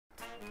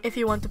If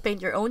you want to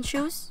paint your own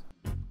shoes,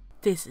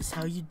 this is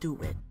how you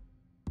do it.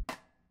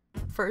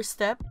 First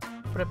step,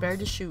 prepare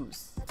the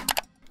shoes.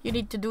 You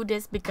need to do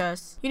this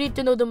because you need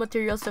to know the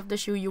materials of the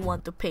shoe you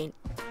want to paint.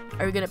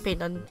 Are you gonna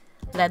paint on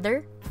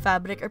leather,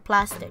 fabric, or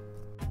plastic?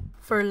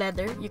 For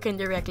leather, you can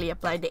directly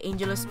apply the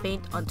Angelus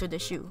paint onto the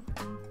shoe.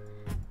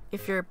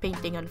 If you're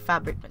painting on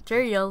fabric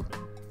material,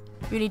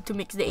 you need to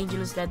mix the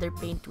Angelus leather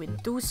paint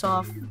with too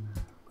soft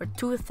or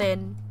too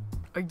thin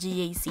or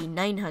GAC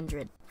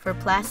 900. For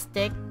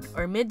plastic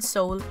or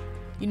midsole,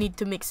 you need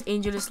to mix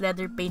Angelus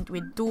leather paint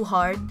with too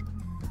hard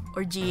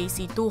or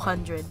GAC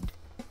 200.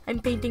 I'm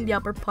painting the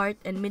upper part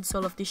and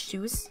midsole of these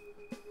shoes,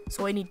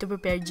 so I need to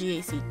prepare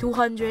GAC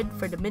 200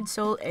 for the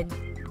midsole and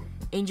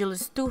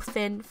Angelus too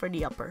thin for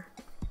the upper.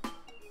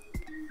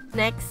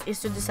 Next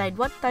is to decide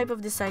what type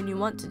of design you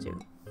want to do.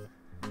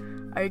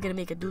 Are you gonna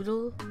make a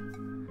doodle?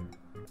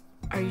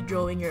 Are you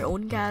drawing your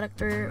own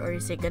character, or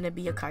is it gonna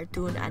be a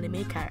cartoon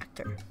anime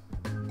character?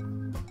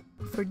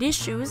 For these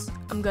shoes,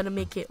 I'm gonna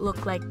make it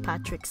look like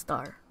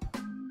PatrickstarShoes.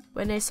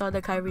 When I saw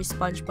the Kyrie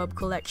SpongeBob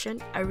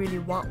collection, I really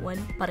want one,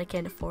 but I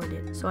can't afford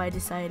it. So I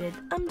decided,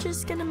 I'm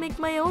just gonna make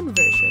my own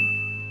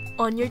version.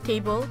 On your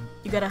table,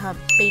 you gotta have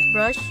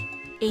paintbrush,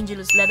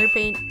 Angelus leather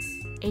paints,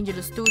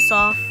 Angelus too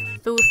soft,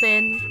 too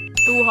thin,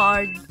 too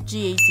hard,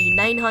 GAC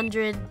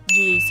 900,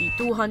 GAC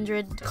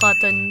 200,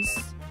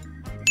 cottons,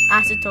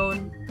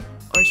 acetone,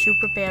 or shoe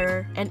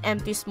preparer, and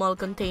empty small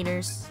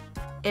containers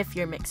if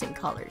you're mixing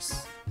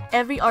colors.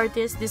 Every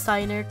artist,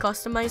 designer,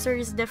 customizer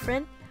is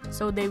different,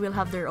 so they will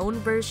have their own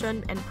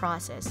version and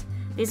process.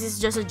 This is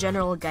just a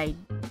general guide.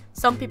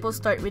 Some people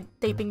start with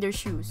taping their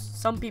shoes.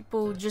 Some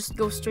people just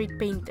go straight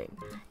painting.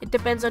 It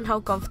depends on how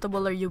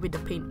comfortable are you with the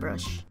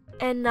paintbrush.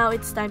 And now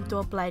it's time to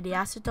apply the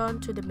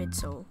acetone to the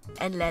midsole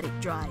and let it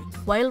dry.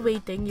 While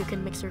waiting, you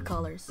can mix your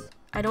colors.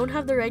 I don't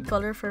have the right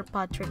color for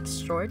Patrick's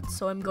shorts,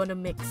 so I'm gonna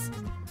mix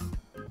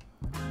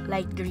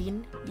light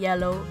green,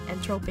 yellow,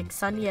 and tropic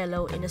sun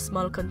yellow in a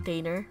small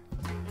container.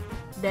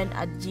 Then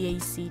add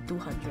GAC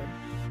 200.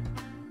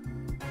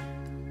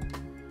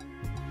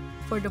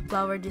 For the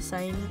flower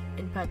design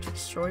in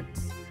Patrick's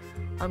shorts,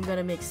 I'm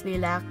gonna mix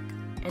lilac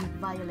and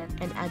violet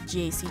and add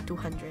GAC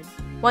 200.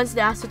 Once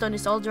the acetone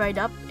is all dried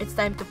up, it's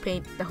time to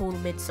paint the whole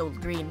midsole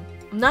green.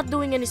 I'm not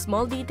doing any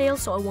small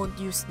details, so I won't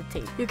use the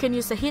tape. You can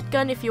use a heat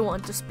gun if you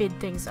want to speed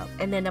things up.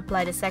 And then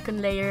apply the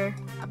second layer,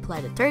 apply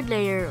the third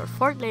layer, or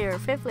fourth layer, or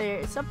fifth layer.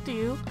 It's up to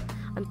you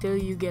until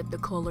you get the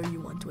color you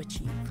want to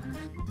achieve.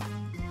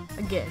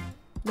 Again,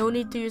 no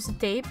need to use the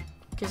tape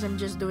because I'm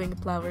just doing a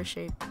flower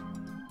shape.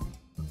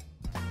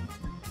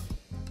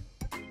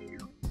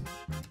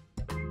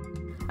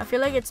 I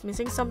feel like it's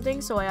missing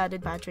something, so I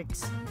added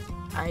Patrick's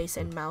eyes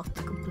and mouth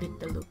to complete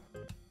the look.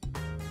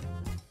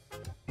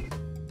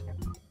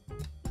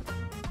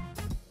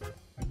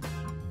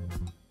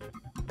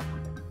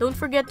 Don't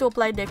forget to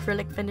apply the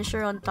acrylic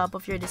finisher on top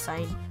of your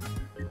design.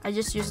 I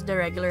just used the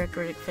regular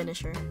acrylic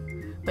finisher,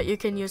 but you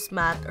can use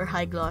matte or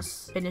high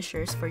gloss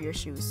finishers for your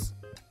shoes.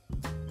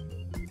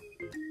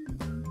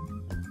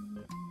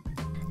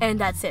 And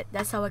that's it.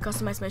 That's how I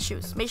customize my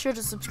shoes. Make sure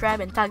to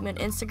subscribe and tag me on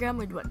Instagram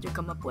with what you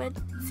come up with.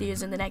 See you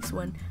in the next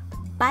one.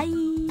 Bye!